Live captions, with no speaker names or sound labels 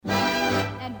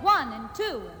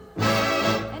2,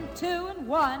 and 2 and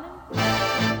 1.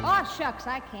 Aw, shucks,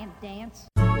 I can't dance.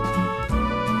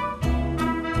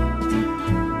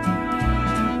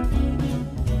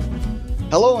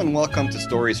 Hello and welcome to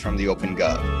Stories from the Open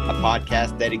Gov, a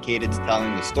podcast dedicated to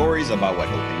telling the stories about what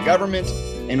open government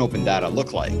and open data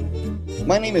look like.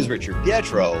 My name is Richard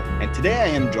Pietro, and today I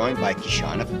am joined by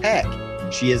Kishana Peck.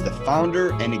 She is the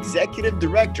founder and executive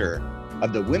director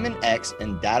of the Women X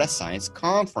and Data Science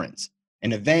Conference,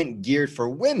 an event geared for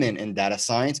women in data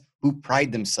science who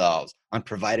pride themselves on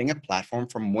providing a platform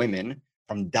for women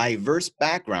from diverse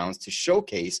backgrounds to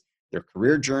showcase their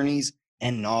career journeys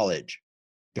and knowledge.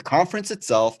 The conference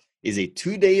itself is a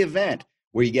 2-day event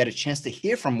where you get a chance to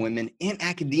hear from women in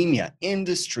academia,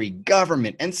 industry,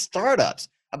 government, and startups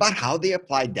about how they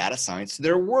apply data science to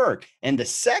their work. And the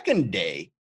second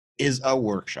day is a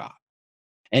workshop.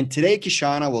 And today,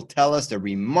 Kishana will tell us the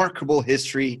remarkable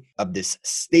history of this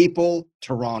staple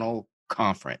Toronto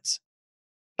conference.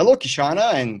 Hello,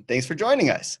 Kishana, and thanks for joining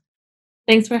us.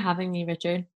 Thanks for having me,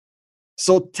 Richard.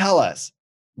 So tell us,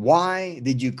 why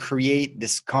did you create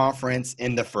this conference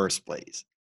in the first place?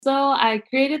 So I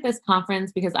created this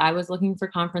conference because I was looking for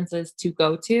conferences to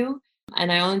go to, and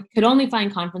I could only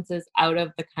find conferences out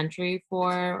of the country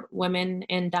for women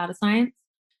in data science.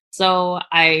 So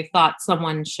I thought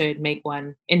someone should make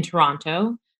one in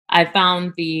Toronto. I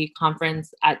found the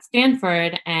conference at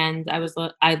Stanford, and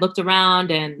I looked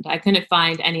around and I couldn't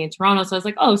find any in Toronto. So I was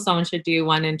like, oh, someone should do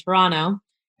one in Toronto.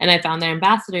 And I found their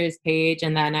ambassadors page,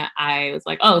 and then I was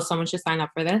like, oh, someone should sign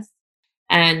up for this.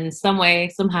 And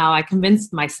somehow I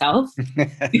convinced myself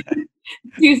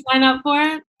to sign up for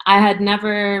it. I had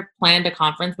never planned a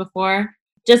conference before,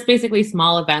 just basically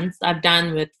small events I've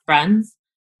done with friends.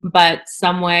 But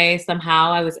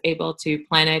somehow I was able to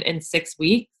plan it in 6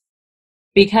 weeks,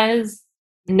 because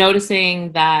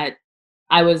noticing that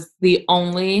I was the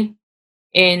only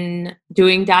in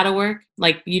doing data work.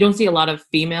 Like, you don't see a lot of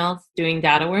females doing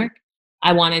data work.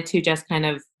 I wanted to just kind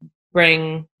of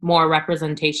bring more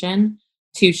representation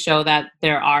to show that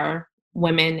there are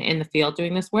women in the field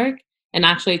doing this work. And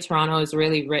actually, Toronto is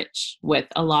really rich with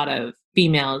a lot of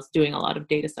females doing a lot of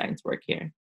data science work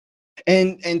here.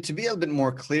 And to be a little bit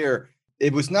more clear,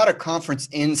 it was not a conference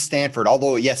in Stanford,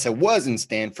 although yes, it was in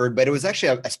Stanford, but it was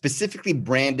actually a specifically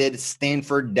branded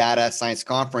Stanford Data Science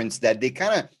Conference that they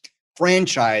kind of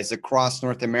franchise across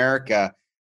North America.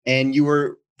 And you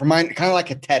were kind of like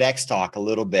a TEDx talk a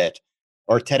little bit,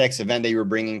 or TEDx event that you were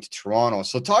bringing to Toronto.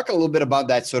 So talk a little bit about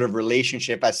that sort of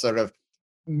relationship as sort of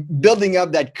building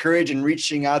up that courage and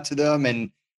reaching out to them,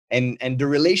 and the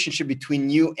relationship between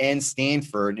you and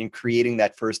Stanford in creating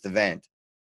that first event.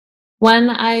 When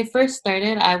I first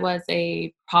started, I was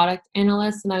a product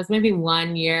analyst, and I was maybe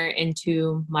 1 year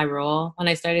into my role when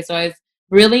I started. So I was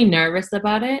really nervous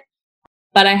about it.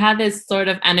 But I had this sort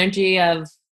of energy of,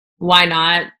 why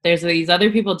not? There's these other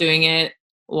people doing it.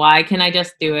 Why can't I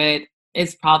just do it?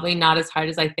 It's probably not as hard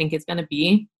as I think it's going to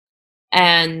be.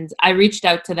 And I reached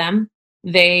out to them.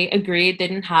 They agreed,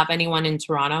 didn't have anyone in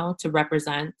Toronto to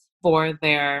represent for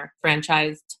their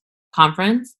franchised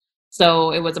conference.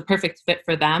 So it was a perfect fit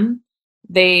for them.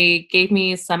 They gave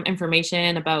me some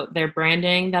information about their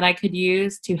branding that I could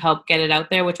use to help get it out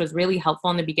there, which was really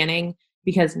helpful in the beginning,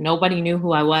 because nobody knew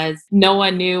who I was. No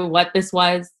one knew what this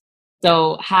was.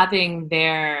 So having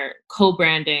their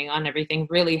co-branding on everything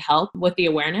really helped with the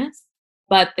awareness.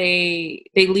 But they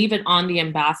leave it on the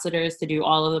ambassadors to do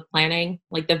all of the planning,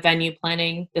 like the venue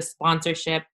planning, the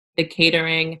sponsorship, the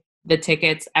catering, the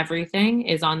tickets, everything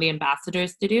is on the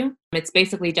ambassadors to do. It's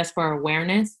basically just for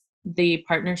awareness, the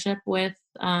partnership with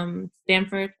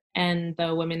Stanford and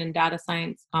the Women in Data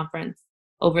Science Conference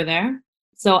over there.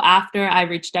 So after I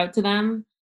reached out to them,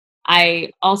 I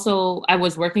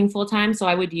was working full time, so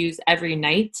I would use every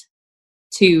night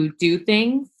to do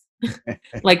things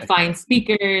like find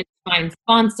speakers, find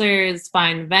sponsors,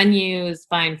 find venues,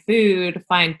 find food,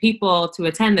 find people to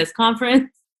attend this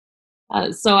conference.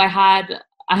 So I had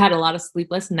a lot of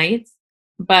sleepless nights,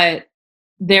 but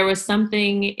there was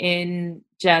something in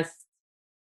just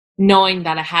knowing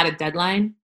that I had a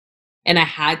deadline. And I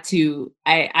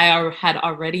had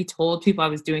already told people I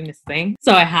was doing this thing.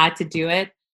 So I had to do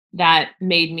it. That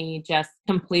made me just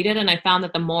complete it. And I found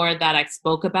that the more that I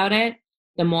spoke about it,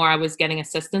 the more I was getting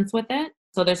assistance with it.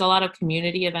 So there's a lot of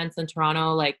community events in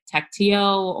Toronto, like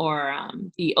TechTO or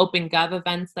the Open Gov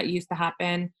events that used to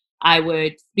happen. I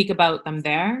would speak about them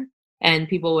there, and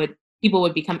people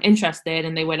would become interested,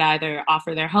 and they would either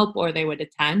offer their help or they would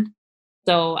attend.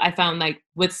 So I found, like,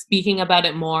 with speaking about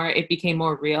it more, it became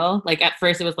more real. Like, at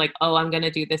first it was like, oh, I'm going to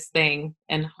do this thing,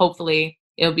 and hopefully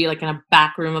it'll be like in a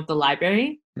back room of the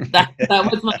library. That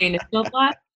was my initial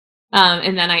thought.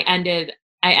 And then I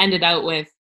ended out with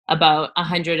about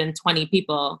 120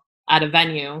 people at a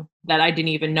venue that I didn't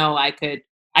even know I could.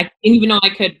 I didn't even know I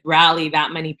could rally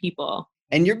that many people.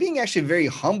 And you're being actually very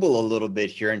humble a little bit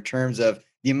here in terms of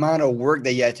the amount of work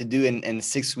that you had to do in a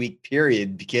 6-week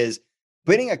period, because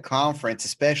putting a conference,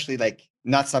 especially like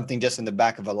not something just in the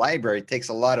back of a library, it takes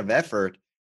a lot of effort.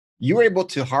 You were able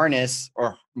to harness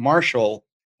or marshal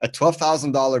a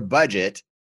 $12,000 budget,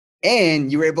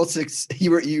 and you were able to,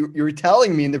 you were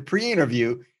telling me in the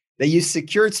pre-interview that you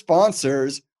secured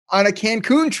sponsors on a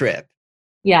Cancun trip.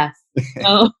 Yes.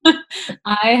 So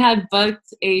I had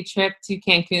booked a trip to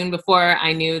Cancun before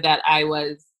I knew that I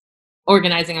was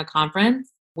organizing a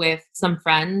conference with some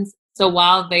friends. So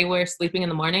while they were sleeping in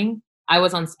the morning, I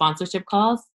was on sponsorship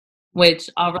calls, which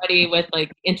already with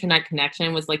like internet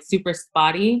connection was like super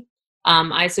spotty.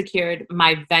 I secured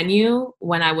my venue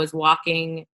when I was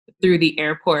walking through the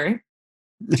airport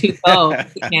to go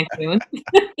to Cancun.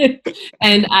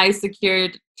 And I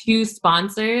secured 2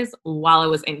 sponsors while I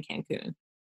was in Cancun.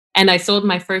 And I sold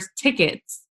my first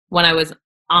tickets when I was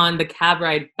on the cab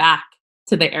ride back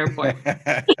to the airport.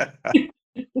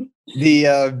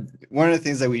 One of the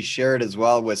things that we shared as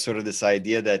well was sort of this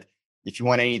idea that if you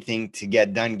want anything to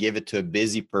get done, give it to a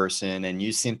busy person, and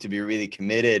you seem to be really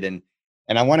committed. And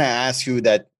I want to ask you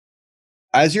that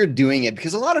as you're doing it,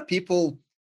 because a lot of people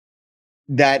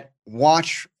that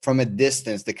watch from a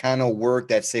distance the kind of work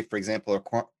that, say, for example,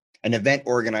 an event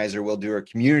organizer will do or a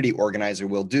community organizer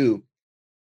will do,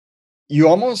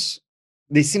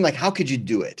 they seem like, how could you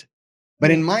do it?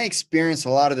 But in my experience, a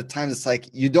lot of the times it's like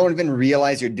you don't even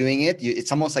realize you're doing it.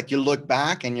 It's almost like you look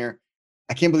back and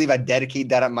I can't believe I dedicate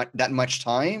that much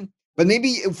time. But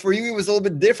maybe for you, it was a little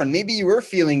bit different. Maybe you were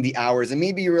feeling the hours, and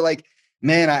maybe you were like,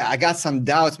 man, I got some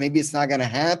doubts. Maybe it's not going to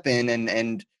happen.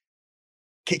 And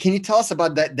can you tell us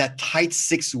about that tight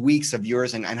 6 weeks of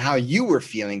yours and how you were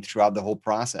feeling throughout the whole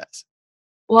process?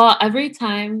 Well, every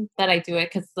time that I do it,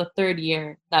 because it's the 3rd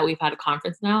year that we've had a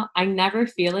conference now, I never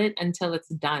feel it until it's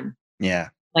done. Yeah.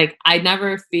 Like, I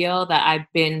never feel that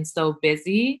I've been so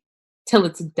busy till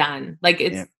it's done. Like,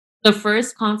 it's the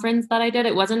first conference that I did,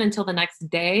 it wasn't until the next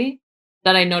day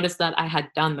that I noticed that I had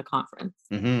done the conference.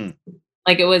 Mm-hmm.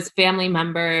 Like, it was family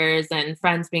members and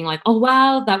friends being like, oh,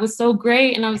 wow, that was so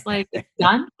great. And I was like, it's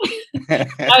done? I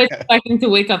was expecting to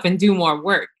wake up and do more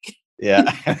work.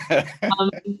 Yeah.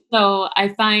 So I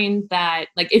find that,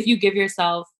 like, if you give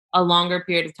yourself a longer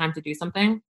period of time to do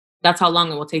something, that's how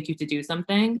long it will take you to do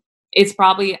something. It's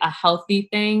probably a healthy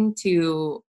thing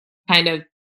to kind of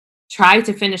try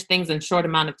to finish things in short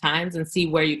amount of times and see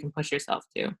where you can push yourself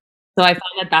to. So I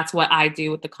find that that's what I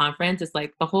do with the conference. It's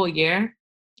like the whole year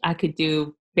I could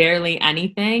do barely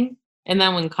anything. And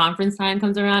then when conference time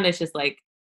comes around, it's just like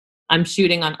I'm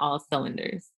shooting on all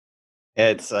cylinders.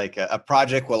 It's like a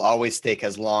project will always take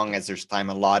as long as there's time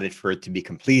allotted for it to be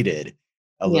completed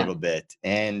a little bit.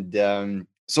 And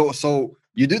so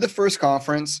you do the first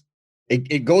conference,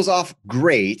 it goes off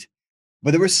great,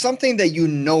 but there was something that you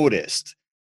noticed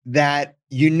that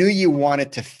you knew you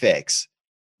wanted to fix.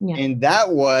 Yeah. And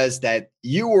that was that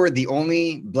you were the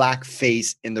only Black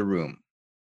face in the room.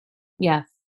 Yes.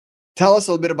 Tell us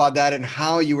a little bit about that and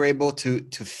how you were able to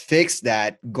fix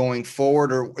that going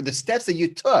forward, or the steps that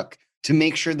you took to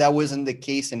make sure that wasn't the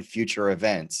case in future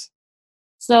events.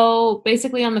 So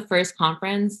basically on the first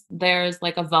conference, there's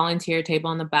like a volunteer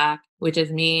table in the back, which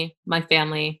is me, my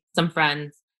family, some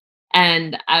friends.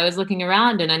 And I was looking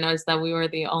around and I noticed that we were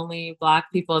the only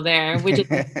Black people there, which is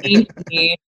insane to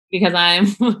me because I'm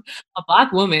a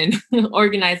Black woman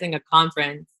organizing a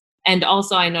conference. And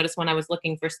also I noticed when I was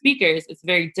looking for speakers, it's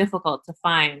very difficult to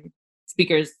find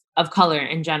speakers of color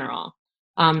in general.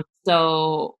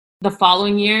 So the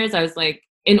following years, I was like,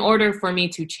 in order for me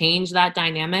to change that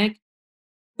dynamic,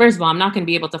 first of all, I'm not going to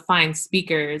be able to find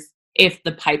speakers if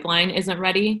the pipeline isn't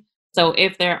ready. So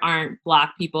if there aren't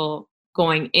Black people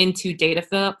going into data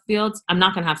fields, I'm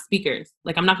not going to have speakers.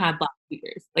 Like, I'm not going to have Black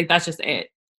speakers. Like, that's just it.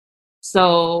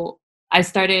 So I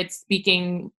started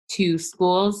speaking to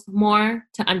schools more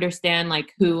to understand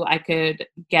like who I could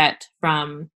get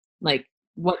from, like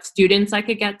what students I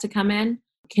could get to come in,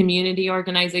 community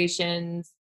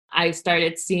organizations. I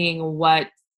started seeing what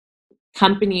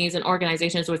companies and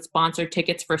organizations would sponsor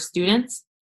tickets for students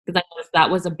because I noticed that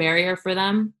was a barrier for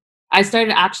them. I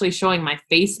started actually showing my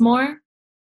face more.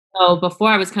 So before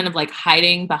I was kind of like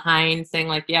hiding behind saying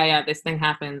like, yeah, this thing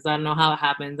happens. I don't know how it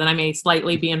happens. And I may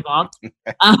slightly be involved.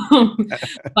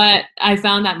 But I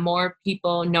found that more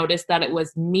people noticed that it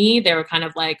was me. They were kind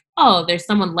of like, oh, there's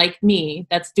someone like me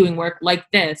that's doing work like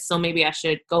this. So maybe I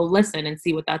should go listen and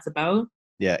see what that's about.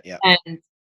 Yeah. And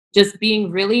just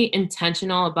being really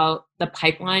intentional about the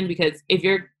pipeline, because if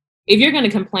you're going to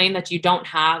complain that you don't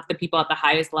have the people at the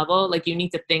highest level, like you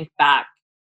need to think back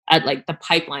at like the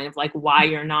pipeline of like why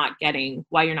you're not getting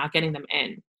them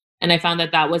in. And I found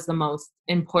that that was the most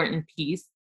important piece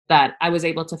that I was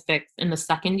able to fix in the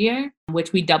second year,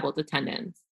 which we doubled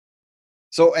attendance.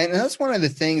 So, and that's one of the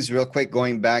things, real quick,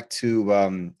 going back to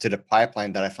the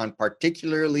pipeline, that I found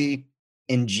particularly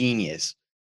ingenious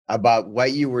about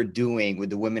what you were doing with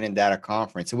the Women in Data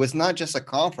conference. It was not just a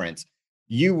conference;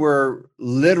 you were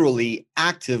literally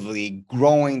actively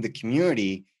growing the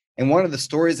community. And one of the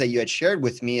stories that you had shared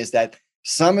with me is that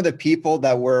some of the people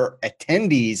that were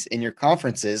attendees in your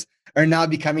conferences are now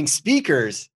becoming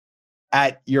speakers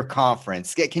at your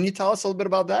conference. Can you tell us a little bit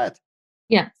about that?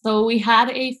 Yeah, so we had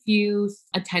a few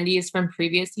attendees from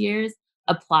previous years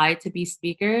apply to be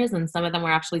speakers, and some of them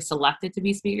were actually selected to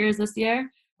be speakers this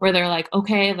year, where they're like,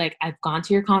 okay, like I've gone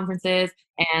to your conferences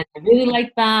and I really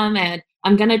like them, and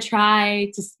I'm gonna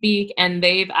try to speak. And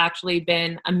they've actually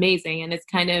been amazing. And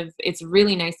it's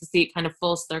really nice to see it kind of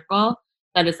full circle,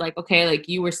 that it's like, okay, like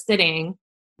you were sitting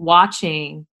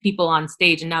watching people on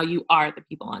stage and now you are the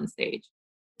people on stage.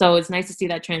 So it's nice to see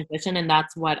that transition, and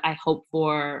that's what I hope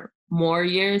for more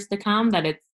years to come, that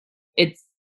it's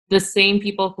the same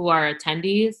people who are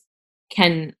attendees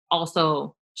can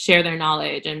also share their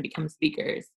knowledge and become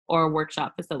speakers or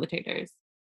workshop facilitators.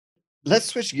 Let's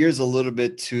switch gears a little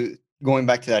bit to going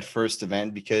back to that first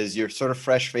event, because you're sort of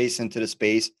fresh face into the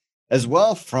space as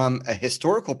well. From a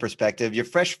historical perspective, you're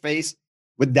fresh face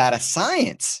with data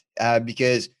science,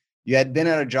 because you had been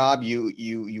at a job,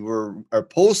 you were a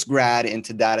post grad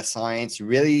into data science. You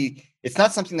really, it's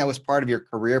not something that was part of your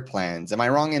career plans. Am I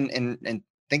wrong in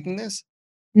thinking this?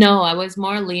 No, I was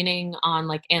more leaning on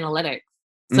like analytics.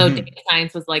 So Mhm. data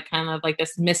science was like kind of like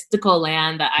this mystical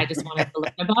land that I just wanted to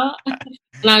learn about.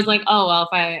 And I was like, oh well,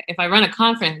 if I run a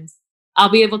conference, I'll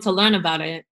be able to learn about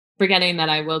it, forgetting that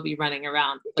I will be running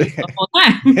around the place the whole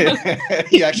time.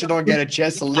 You actually don't get a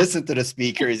chance to listen to the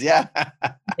speakers. Yeah.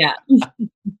 Yeah.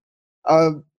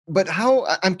 But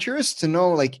I'm curious to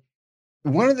know, like,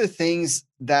 one of the things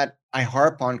that I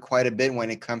harp on quite a bit when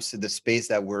it comes to the space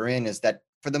that we're in is that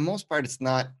for the most part, it's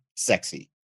not sexy,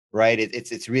 right?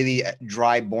 It's really a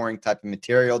dry, boring type of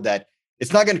material that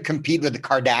it's not going to compete with the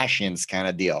Kardashians kind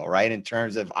of deal, right? In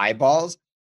terms of eyeballs.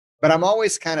 But I'm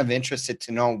always kind of interested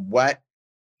to know what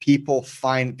people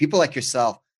like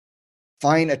yourself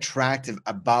find attractive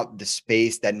about the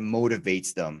space that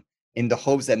motivates them, in the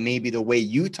hopes that maybe the way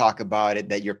you talk about it,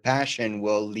 that your passion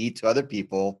will lead to other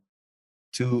people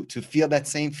to feel that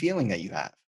same feeling that you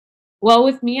have. Well,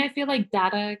 with me, I feel like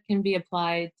data can be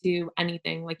applied to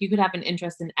anything. Like you could have an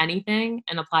interest in anything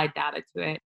and apply data to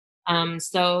it.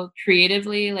 So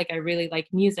creatively, like I really like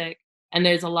music, and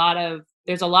there's a lot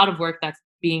of work that's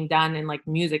being done in like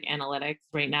music analytics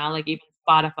right now. Like even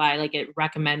Spotify, like it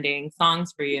recommending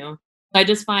songs for you. So I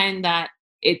just find that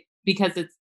because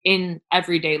it's in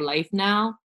everyday life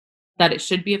now, that it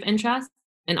should be of interest,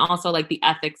 and also like the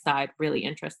ethics side really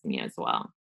interests me as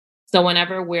well. So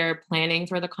whenever we're planning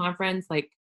for the conference,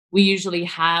 like we usually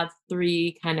have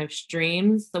three kind of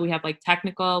streams. So we have like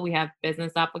technical, we have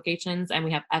business applications, and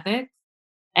we have ethics.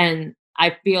 And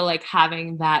I feel like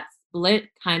having that split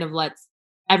kind of lets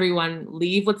everyone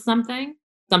leave with something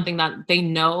that they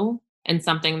know and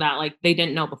something that like they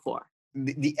didn't know before.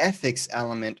 The ethics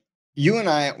element, you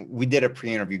and we did a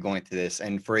pre-interview going to this,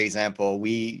 and for example,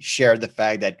 we shared the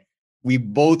fact that we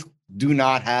both do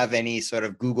not have any sort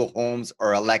of Google Homes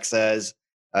or Alexas,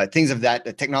 things of that,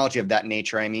 the technology of that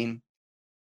nature, I mean.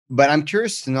 But I'm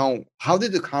curious to know, how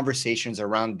did the conversations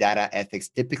around data ethics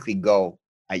typically go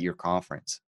at your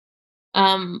conference?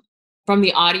 Um, from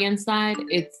the audience side,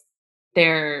 it's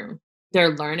they're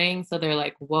they're learning, so they're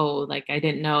like, "Whoa, like I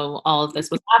didn't know all of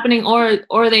this was happening,"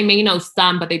 or they may know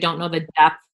some, but they don't know the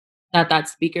depth that that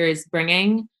speaker is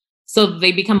bringing. So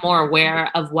they become more aware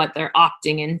of what they're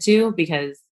opting into,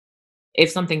 because if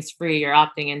something's free, you're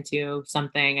opting into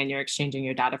something and you're exchanging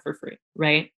your data for free,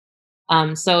 right?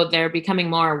 So they're becoming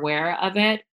more aware of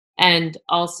it, and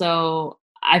also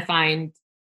I find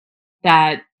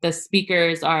that the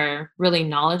speakers are really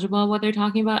knowledgeable what they're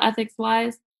talking about ethics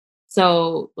wise.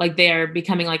 So like they're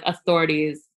becoming like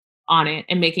authorities on it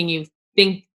and making you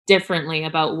think differently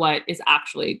about what is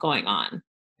actually going on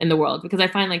in the world. Because I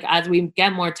find like as we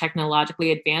get more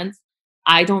technologically advanced,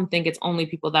 I don't think it's only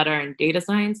people that are in data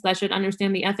science that should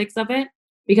understand the ethics of it.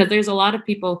 Because there's a lot of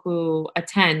people who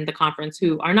attend the conference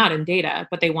who are not in data,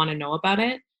 but they want to know about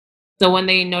it. So when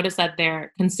they notice that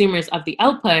they're consumers of the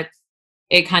outputs,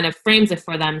 it kind of frames it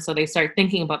for them. So they start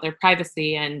thinking about their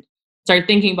privacy and start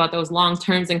thinking about those long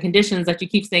terms and conditions that you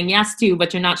keep saying yes to,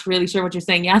 but you're not really sure what you're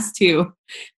saying yes to.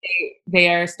 They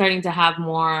are starting to have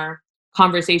more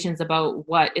conversations about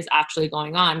what is actually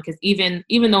going on. Because even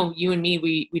though you and me,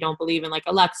 we don't believe in like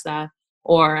Alexa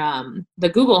or the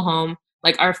Google Home,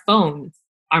 like our phones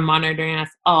are monitoring us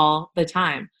all the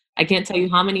time. I can't tell you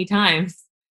how many times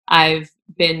I've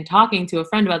been talking to a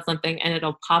friend about something and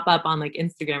it'll pop up on like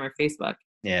Instagram or Facebook.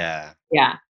 Yeah.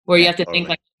 Yeah. Where you Yeah, have to think totally.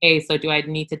 like, hey, so do I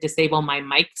need to disable my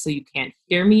mic so you can't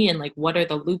hear me? And like, what are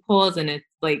the loopholes? And it's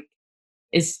like,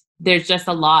 there's just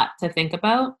a lot to think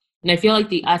about. And I feel like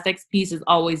the ethics piece is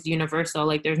always universal.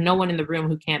 Like there's no one in the room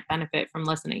who can't benefit from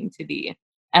listening to the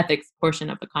ethics portion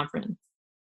of the conference.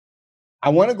 I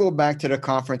want to go back to the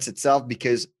conference itself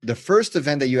because the first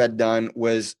event that you had done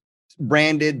was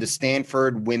branded the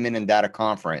Stanford Women in Data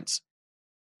Conference.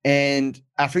 And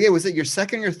I forget, was it your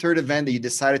second or third event that you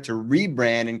decided to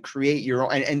rebrand and create your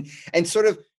own and sort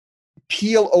of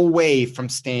peel away from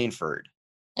Stanford?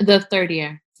 The third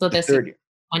year. So The this third year, year.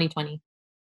 2020.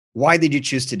 Why did you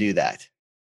choose to do that?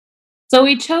 So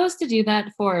we chose to do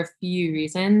that for a few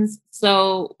reasons.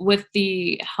 So with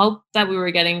the help that we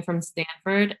were getting from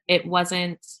Stanford, it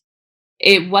wasn't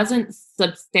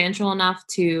substantial enough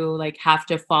to like have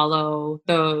to follow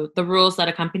the rules that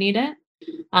accompanied it.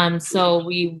 So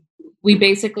we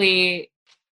basically,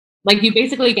 like, you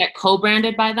basically get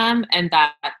co-branded by them and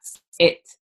that's it.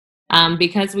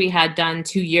 Because we had done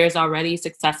 2 years already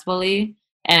successfully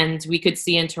and we could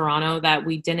see in Toronto that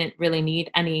we didn't really need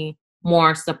any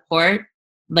more support.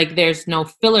 Like there's no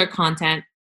filler content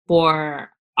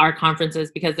for our conferences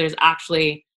because there's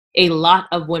actually a lot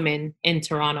of women in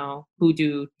Toronto who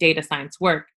do data science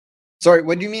work. Sorry,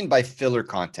 what do you mean by filler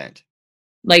content?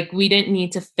 Like we didn't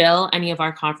need to fill any of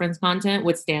our conference content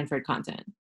with Stanford content.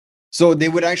 So they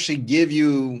would actually give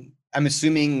you, I'm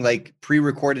assuming, like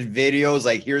pre-recorded videos,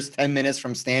 like here's 10 minutes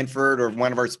from Stanford or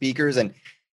one of our speakers. And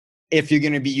if you're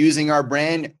going to be using our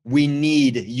brand, we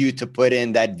need you to put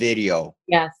in that video.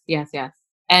 Yes.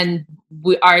 And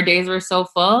our days were so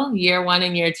full, year 1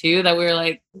 and year 2, that we were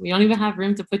like, we don't even have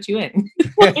room to put you in.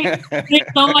 Like, there's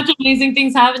so much amazing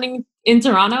things happening in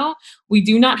Toronto. We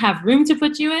do not have room to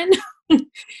put you in.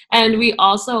 And we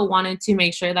also wanted to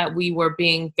make sure that we were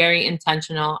being very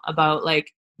intentional about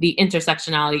like the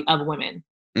intersectionality of women.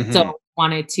 Mm-hmm. So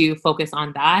wanted to focus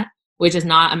on that, which is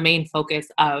not a main focus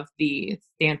of the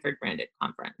Stanford branded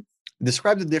conference.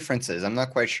 Describe the differences. I'm not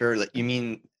quite sure. Like, you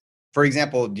mean, for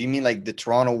example, do you mean like the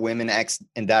Toronto Women X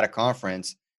and Data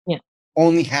Conference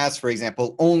only has, for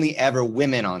example, only ever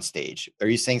women on stage? Are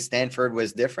you saying Stanford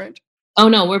was different? Oh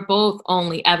no, we're both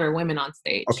only ever women on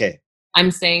stage. Okay. I'm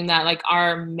saying that like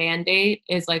our mandate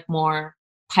is like more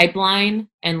pipeline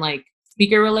and like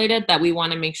speaker related, that we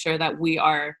want to make sure that we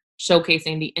are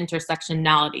showcasing the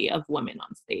intersectionality of women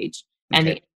on stage and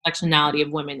the intersectionality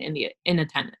of women in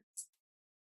attendance.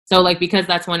 So like, because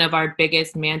that's one of our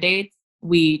biggest mandates,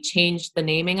 we changed the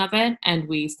naming of it and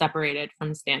we separated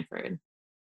from Stanford.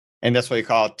 And that's why you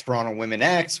call it Toronto Women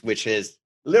X, which is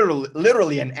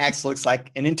literally an X looks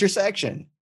like an intersection.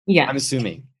 Yeah. I'm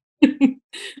assuming.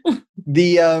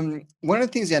 The one of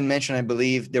the things you had mentioned, I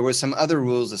believe there were some other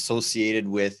rules associated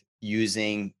with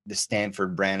using the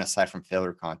Stanford brand aside from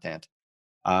filler content.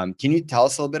 Can you tell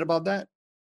us a little bit about that?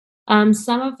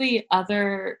 Some of the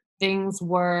other things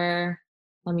were,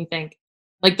 let me think,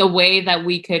 like the way that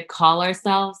we could call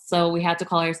ourselves. So we had to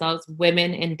call ourselves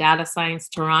Women in Data Science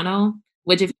Toronto,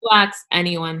 which if you ask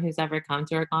anyone who's ever come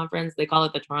to our conference, they call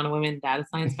it the Toronto Women Data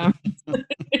Science Conference.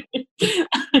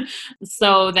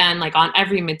 So then like on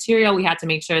every material, we had to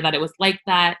make sure that it was like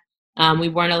that. We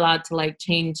weren't allowed to like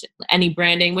change any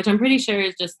branding, which I'm pretty sure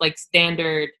is just like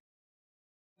standard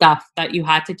stuff that you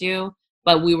had to do.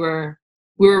 But we were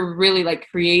really like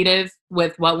creative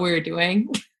with what we were doing.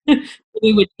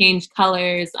 We would change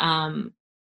colors.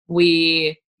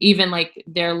 We even like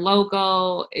their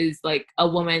logo is like a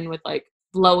woman with like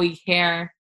flowy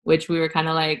hair, which we were kind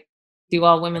of like, do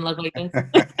all women look like this?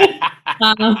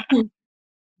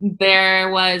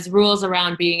 There was rules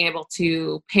around being able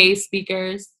to pay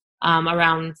speakers,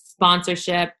 around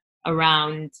sponsorship,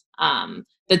 around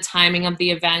the timing of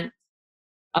the event,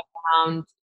 around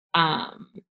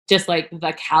just like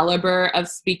the caliber of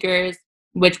speakers,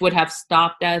 which would have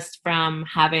stopped us from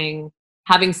having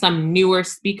some newer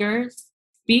speakers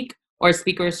speak, or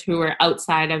speakers who were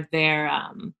outside of their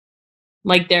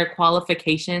like their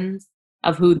qualifications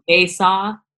of who they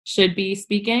saw should be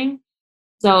speaking.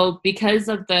 So because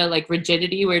of the like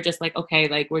rigidity, we're just like, okay,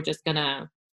 like we're just gonna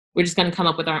come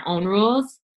up with our own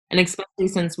rules. And especially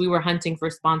since we were hunting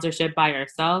for sponsorship by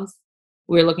ourselves,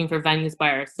 we were looking for venues by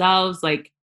ourselves.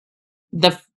 Like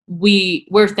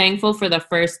we're thankful for the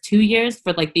first 2 years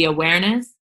for like the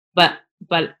awareness, but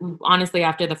honestly,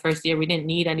 after the first year, we didn't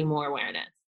need any more awareness.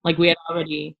 Like we had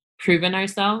already proven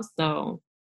ourselves, so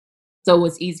it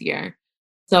was easier.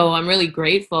 So I'm really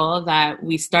grateful that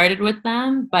we started with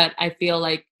them, but I feel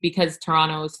like because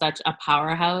Toronto is such a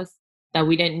powerhouse that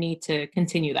we didn't need to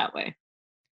continue that way.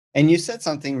 And you said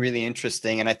something really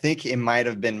interesting, and I think it might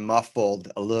have been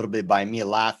muffled a little bit by me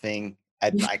laughing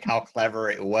at like how clever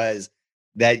it was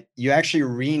that you actually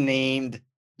renamed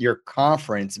your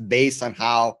conference based on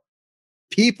how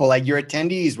people, like your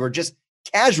attendees, were just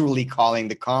casually calling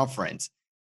the conference,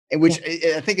 which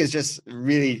I think is just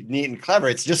really neat and clever.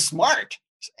 It's just smart.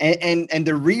 And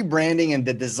the rebranding and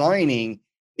the designing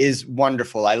is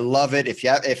wonderful. I love it.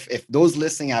 If those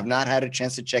listening have not had a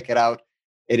chance to check it out,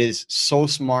 it is so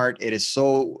smart. It is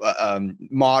so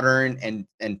modern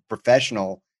and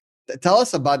professional. Tell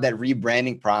us about that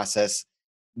rebranding process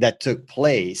that took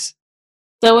place.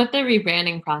 So with the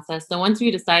rebranding process, so once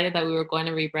we decided that we were going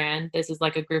to rebrand, this is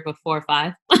like a group of 4 or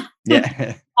 5.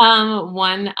 Yeah.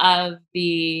 One of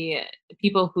the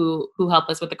people who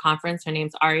helped us with the conference, her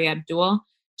name's Ari Abdul.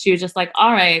 She was just like,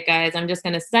 all right, guys, I'm just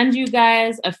going to send you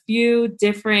guys a few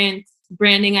different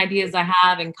branding ideas I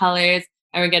have and colors,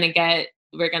 and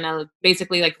we're going to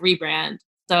basically like rebrand.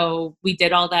 So we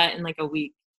did all that in like a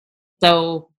week.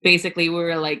 So basically we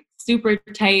were like super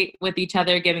tight with each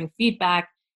other, giving feedback,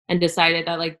 and decided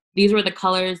that like these were the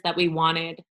colors that we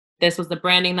wanted. This was the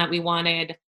branding that we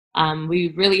wanted. We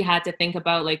really had to think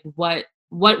about like what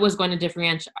was going to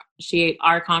differentiate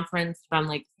our conference from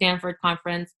like Stanford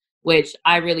conference, which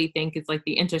I really think is like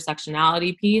the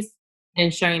intersectionality piece,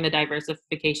 ensuring the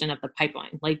diversification of the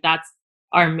pipeline. Like that's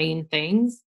our main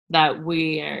things that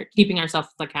we are keeping ourselves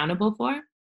accountable for.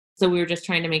 So we were just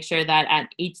trying to make sure that at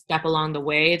each step along the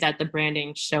way that the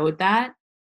branding showed that,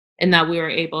 and that we were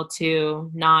able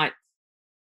to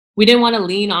we didn't want to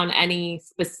lean on any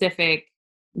specific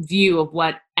view of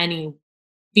what any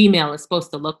female is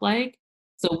supposed to look like.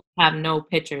 So we have no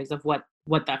pictures of what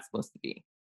that's supposed to be.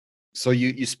 So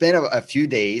you spent a few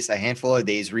days, a handful of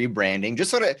days rebranding,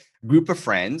 just sort of group of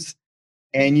friends,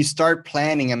 and you start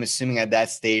planning, I'm assuming at that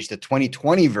stage, the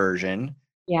 2020 version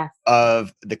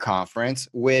of the conference,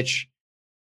 which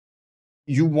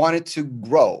you wanted to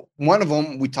grow. One of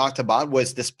them we talked about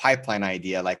was this pipeline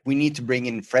idea. Like we need to bring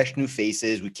in fresh new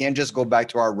faces. We can't just go back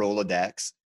to our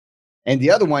Rolodex. And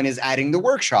the other one is adding the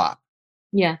workshop.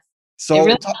 Yeah. So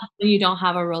it really you don't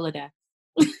have a Rolodex.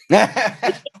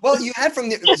 Well, you had from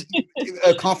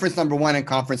the conference number 1 and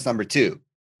conference number 2.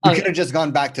 You could have just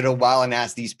gone back to the well and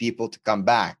asked these people to come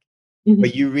back. Mm-hmm.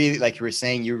 But you really, like you were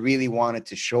saying, you really wanted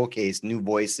to showcase new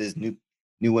voices, new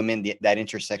women, that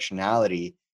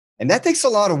intersectionality. And that takes a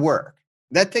lot of work.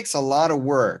 That takes a lot of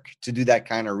work to do that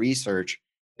kind of research,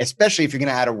 especially if you're going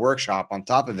to add a workshop on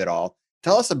top of it all.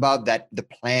 Tell us about the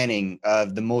planning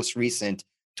of the most recent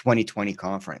 2020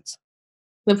 conference.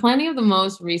 The planning of the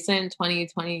most recent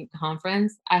 2020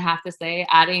 conference, I have to say,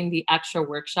 adding the extra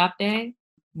workshop day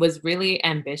was really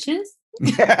ambitious.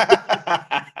 It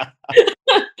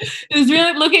was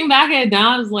really, looking back at it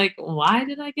now, I was like, why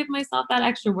did I give myself that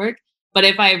extra work? But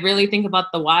if I really think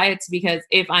about the why, it's because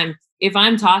if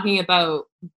I'm talking about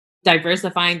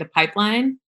diversifying the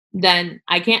pipeline, then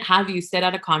I can't have you sit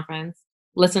at a conference,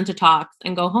 listen to talks,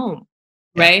 and go home,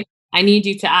 right? I need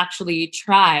you to actually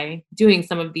try doing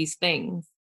some of these things,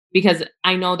 because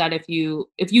I know that if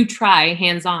you try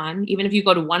hands-on, even if you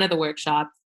go to one of the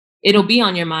workshops, it'll be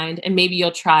on your mind and maybe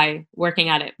you'll try working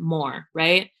at it more,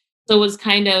 right? So it was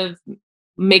kind of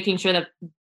making sure that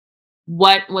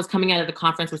what was coming out of the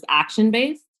conference was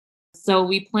action-based. So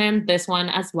we planned this one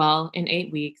as well in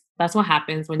 8 weeks. That's what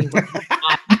happens when you work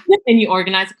and you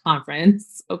organize a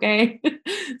conference, okay?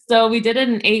 So we did it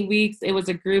in 8 weeks. It was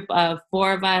a group of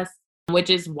 4 of us,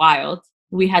 which is wild.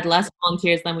 We had less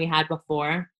volunteers than we had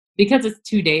before. Because it's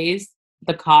 2 days,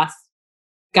 the cost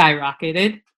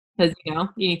skyrocketed, because you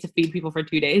need to feed people for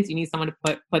 2 days. You need someone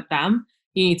to put them.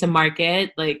 You need to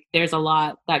market. Like there's a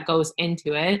lot that goes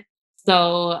into it.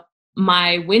 So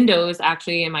my windows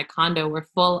actually in my condo were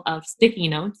full of sticky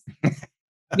notes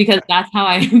because that's how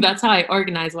I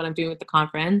organize what I'm doing with the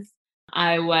conference.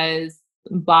 I was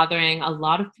bothering a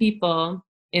lot of people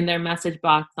in their message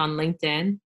box on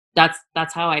LinkedIn.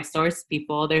 That's how I source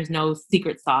people. There's no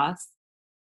secret sauce.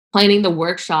 Planning the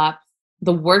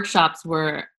workshops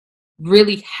were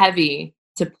really heavy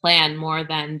to plan more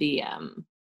than the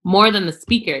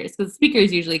speakers, because the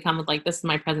speakers usually come with like, this is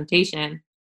my presentation.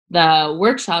 The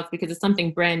workshops, because it's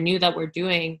something brand new that we're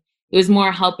doing, it was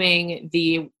more helping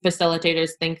the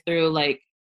facilitators think through like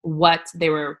what they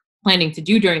were planning to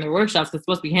do during their workshops, because it's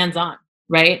supposed to be hands-on,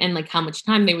 right? And like how much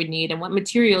time they would need and what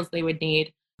materials they would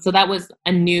need. So that was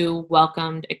a new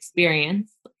welcomed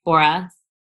experience for us.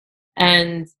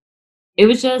 And it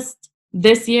was just,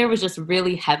 this year was just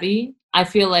really heavy. I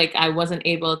feel like I wasn't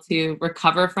able to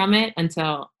recover from it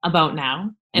until about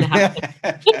now. And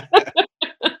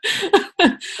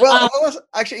Well,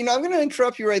 actually, I'm going to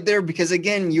interrupt you right there because,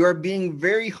 again, you are being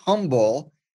very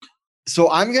humble. So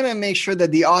I'm going to make sure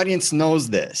that the audience knows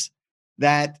this,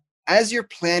 that as you're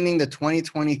planning the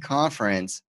 2020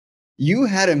 conference, you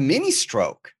had a mini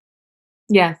stroke.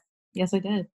 Yes, I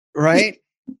did. Right?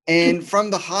 And from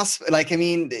the hospital, like, I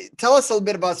mean, tell us a little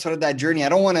bit about sort of that journey. I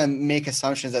don't want to make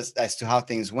assumptions as to how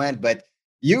things went, but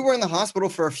you were in the hospital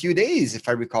for a few days, if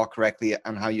I recall correctly,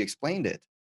 on how you explained it.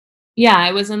 Yeah,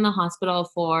 I was in the hospital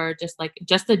for just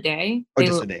a day. Or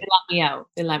just a day. They let me out.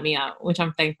 They let me out, which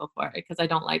I'm thankful for because I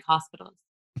don't like hospitals,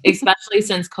 especially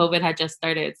since COVID had just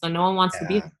started. So no one wants to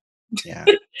be there. Yeah.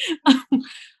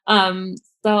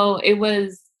 So it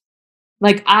was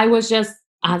like I was just,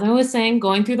 as I was saying,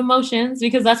 going through the motions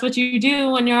because that's what you do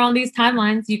when you're on these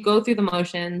timelines. You go through the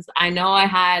motions. I know I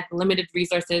had limited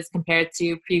resources compared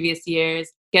to previous years.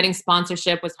 Getting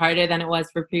sponsorship was harder than it was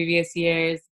for previous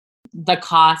years. The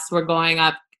costs were going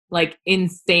up, like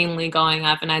insanely going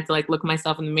up. And I had to like look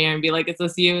myself in the mirror and be like, is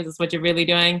this you? Is this what you're really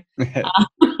doing?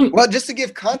 Well, just to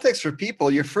give context for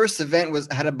people, your first event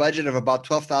had a budget of about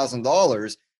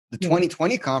 $12,000. The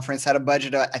 2020 conference had a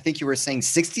budget of, I think you were saying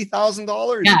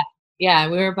 $60,000. Yeah,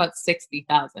 we were about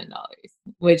 $60,000,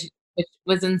 which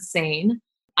was insane.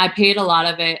 I paid a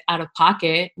lot of it out of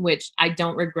pocket, which I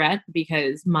don't regret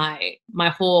because my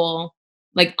whole,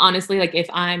 like, honestly, like if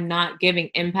I'm not giving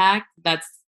impact, that's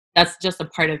just a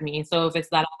part of me. So if it's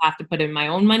that I have to put in my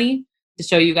own money to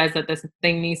show you guys that this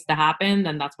thing needs to happen,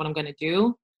 then that's what I'm going to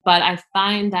do. But I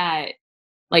find that,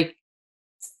 like,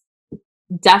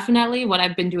 definitely what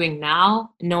I've been doing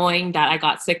now, knowing that I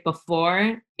got sick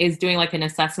before, is doing like an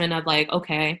assessment of like,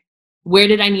 okay, where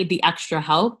did I need the extra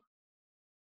help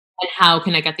and how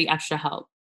can I get the extra help?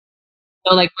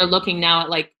 So like we're looking now at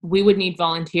like, we would need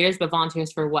volunteers, but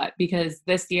volunteers for what? Because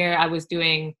this year I was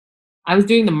doing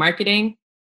the marketing.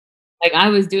 Like I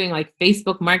was doing like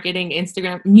Facebook marketing,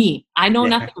 Instagram, I know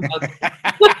nothing about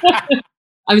it.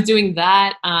 I was doing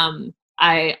that.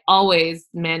 I always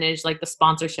manage like the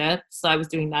sponsorship. So I was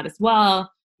doing that as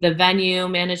well. The venue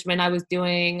management I was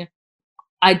doing.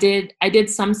 I did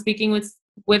some speaking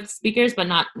with speakers, but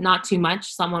not too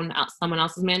much. Someone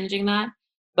else is managing that.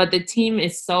 But the team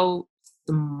is so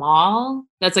small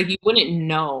that's like you wouldn't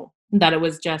know that it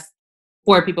was just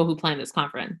 4 people who planned this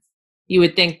conference. You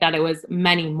would think that it was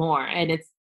many more, and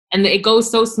it goes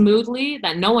so smoothly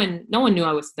that no one knew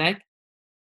I was sick.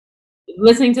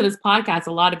 Listening to this podcast,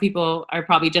 a lot of people are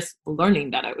probably just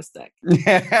learning that I was sick.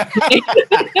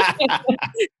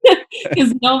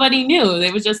 Because nobody knew.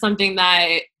 It was just something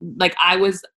that, like, I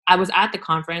was at the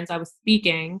conference, I was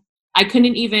speaking. I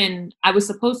was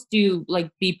supposed to, like,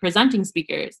 be presenting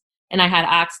speakers. And I had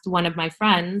asked one of my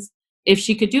friends if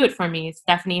she could do it for me,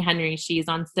 Stephanie Henry. She's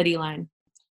on Cityline.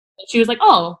 She was like,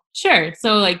 oh, sure.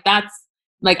 So, like, that's,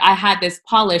 like, I had this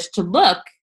polished to look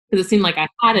because it seemed like I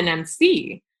had an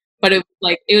MC. But it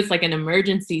was like an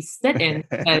emergency sit-in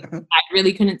because I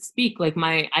really couldn't speak. Like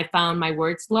I found my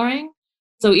words slurring.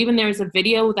 So even there was a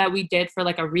video that we did for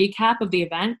like a recap of the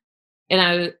event,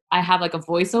 and I have like a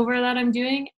voiceover that I'm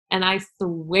doing, and I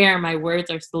swear my words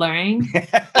are slurring.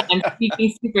 I'm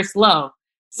speaking super slow.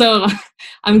 So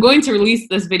I'm going to release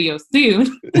this video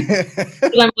soon.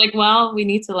 I'm like, well, we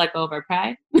need to let go of our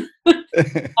pride.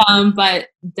 But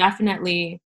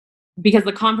definitely, because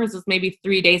the conference was maybe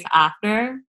 3 days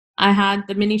after I had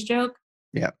the mini stroke.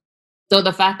 Yeah. So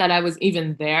the fact that I was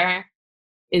even there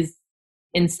is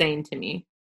insane to me.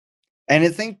 And I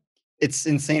think it's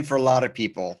insane for a lot of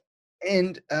people.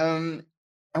 And I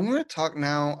want to talk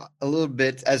now a little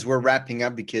bit as we're wrapping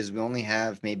up because we only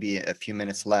have maybe a few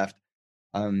minutes left.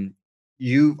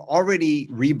 You've already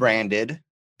rebranded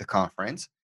the conference.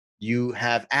 You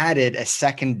have added a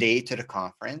second day to the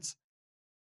conference.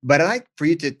 But I'd like for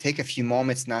you to take a few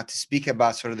moments now to speak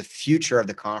about sort of the future of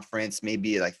the conference,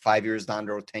 maybe like 5 years down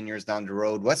the road, 10 years down the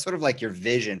road. What's sort of like your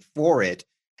vision for it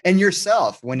and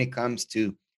yourself when it comes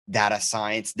to data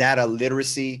science, data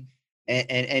literacy,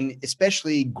 and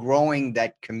especially growing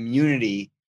that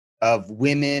community of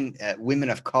women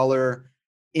of color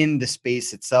in the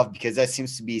space itself, because that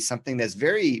seems to be something that's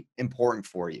very important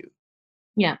for you.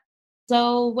 Yeah.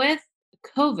 So with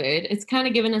COVID, it's kind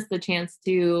of given us the chance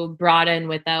to broaden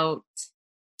without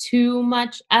too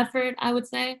much effort, I would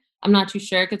say. I'm not too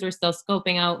sure because we're still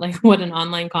scoping out like what an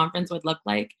online conference would look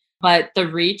like, but the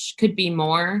reach could be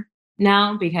more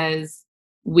now because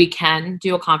we can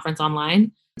do a conference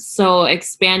online. So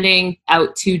expanding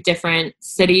out to different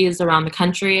cities around the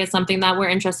country is something that we're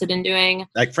interested in doing.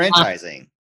 Like franchising.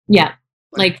 Yeah,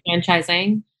 like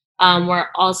franchising. We're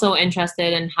also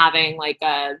interested in having like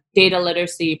a data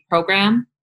literacy program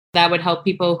that would help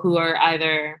people who are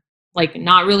either like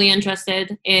not really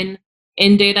interested in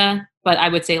data, but I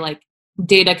would say like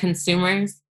data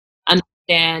consumers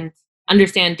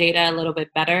understand data a little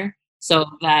bit better so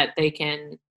that they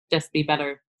can just be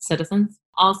better citizens.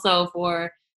 Also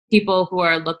for people who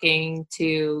are looking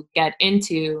to get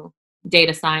into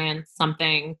data science,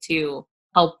 something to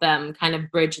help them kind of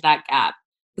bridge that gap.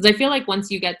 Because I feel like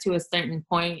once you get to a certain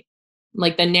point,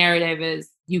 like the narrative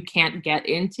is you can't get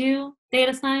into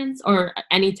data science or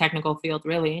any technical field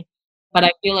really. But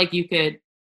I feel like you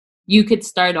could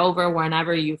start over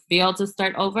whenever you feel to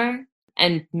start over.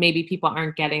 And maybe people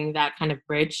aren't getting that kind of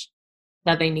bridge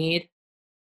that they need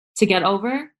to get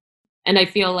over. And I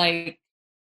feel like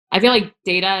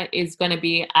data is going to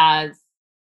be as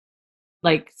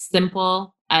like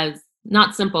simple as,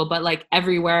 not simple, but like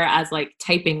everywhere as like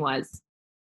typing was.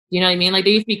 You know what I mean? Like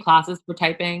there used to be classes for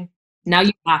typing. Now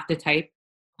you have to type.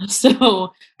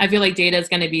 So I feel like data is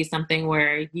going to be something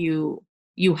where you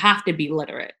have to be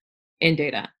literate in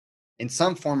data. In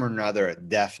some form or another,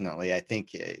 definitely. I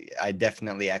think I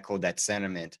definitely echo that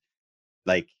sentiment.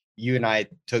 Like you and I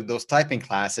took those typing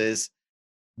classes.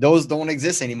 Those don't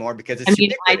exist anymore because it's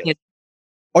ubiquitous. I did.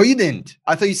 Oh, you didn't?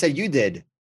 I thought you said you did.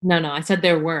 No, I said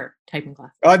there were typing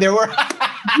classes. Oh, there were?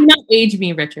 Do not age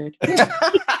me, Richard.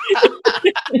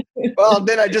 Well,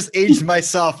 then I just aged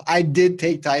myself. I did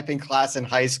take typing class in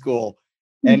high school.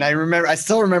 And I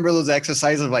still remember those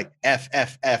exercises like F,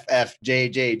 F, F, F, J,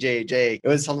 J, J, J. It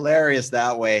was hilarious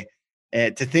that way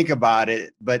to think about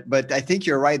it. But I think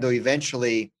you're right, though.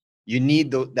 Eventually, you need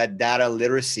that data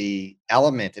literacy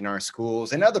element in our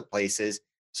schools and other places.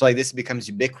 So like this becomes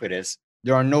ubiquitous.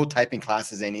 There are no typing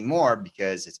classes anymore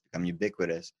because it's become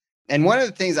ubiquitous. And one of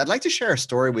the things I'd like to share a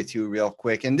story with you real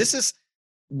quick. And this is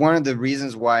one of the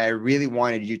reasons why I really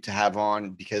wanted you to have on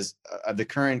because of the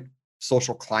current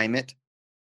social climate.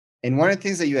 And one of the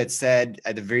things that you had said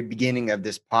at the very beginning of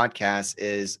this podcast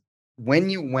is when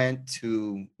you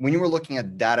were looking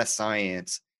at data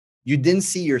science, you didn't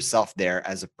see yourself there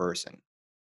as a person,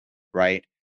 right?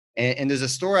 And there's a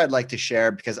story I'd like to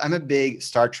share because I'm a big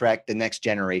Star Trek: The Next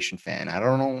Generation fan. I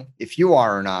don't know if you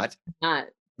are or not. Not.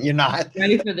 You're not?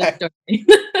 Ready for this story.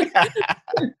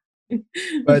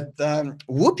 But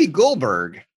Whoopi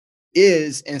Goldberg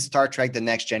is in Star Trek: The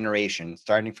Next Generation,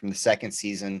 starting from the second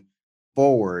season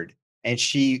forward. And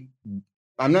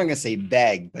I'm not going to say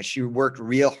begged, but she worked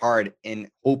real hard in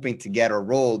hoping to get a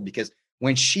role because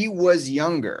when she was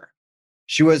younger,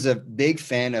 she was a big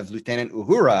fan of Lieutenant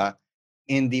Uhura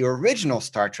in the original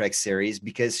Star Trek series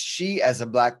because she, as a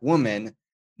Black woman,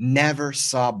 never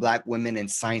saw Black women in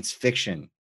science fiction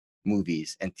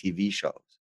movies and TV shows.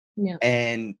 Yeah.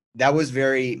 And that was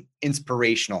very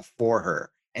inspirational for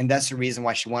her. And that's the reason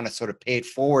why she wanted to sort of pay it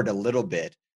forward a little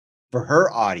bit for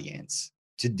her audience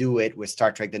to do it with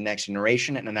Star Trek: The Next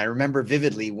Generation. And I remember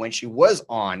vividly when she was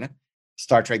on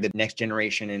Star Trek: The Next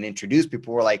Generation and introduced,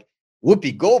 people were like,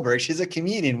 Whoopi Goldberg, she's a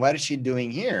comedian. What is she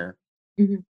doing here?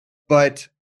 Mm-hmm. But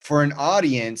for an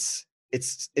audience,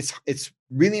 it's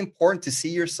really important to see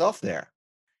yourself there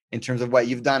in terms of what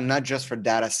you've done, not just for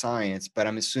data science, but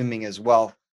I'm assuming as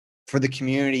well for the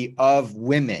community of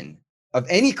women of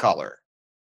any color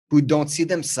who don't see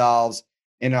themselves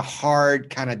in a hard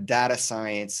kind of data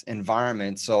science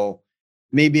environment. So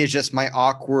maybe it's just my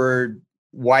awkward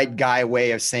white guy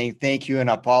way of saying thank you and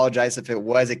apologize if it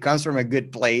was. It comes from a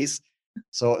good place.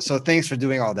 So thanks for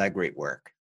doing all that great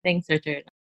work. Thanks, Richard.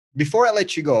 Before I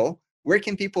let you go, where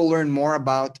can people learn more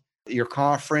about your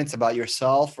conference, about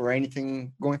yourself, or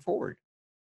anything going forward?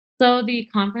 So the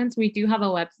conference, we do have a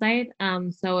website.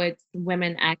 So it's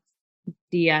Women X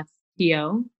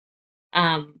DSTO,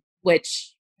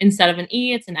 which instead of an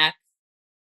E, it's an X,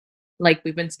 like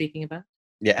we've been speaking about.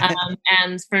 Yeah.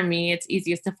 And for me, it's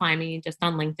easiest to find me just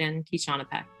on LinkedIn, Kishana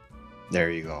Peck.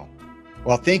 There you go.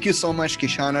 Well, thank you so much,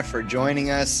 Kishana, for joining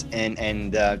us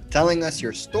and telling us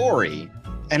your story.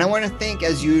 And I want to thank,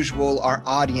 as usual, our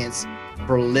audience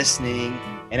for listening.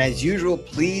 And as usual,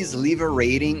 please leave a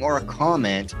rating or a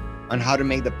comment on how to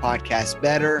make the podcast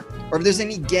better, or if there's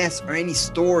any guests or any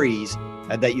stories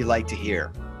that you'd like to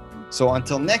hear. So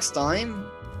until next time,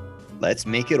 let's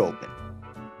make it open.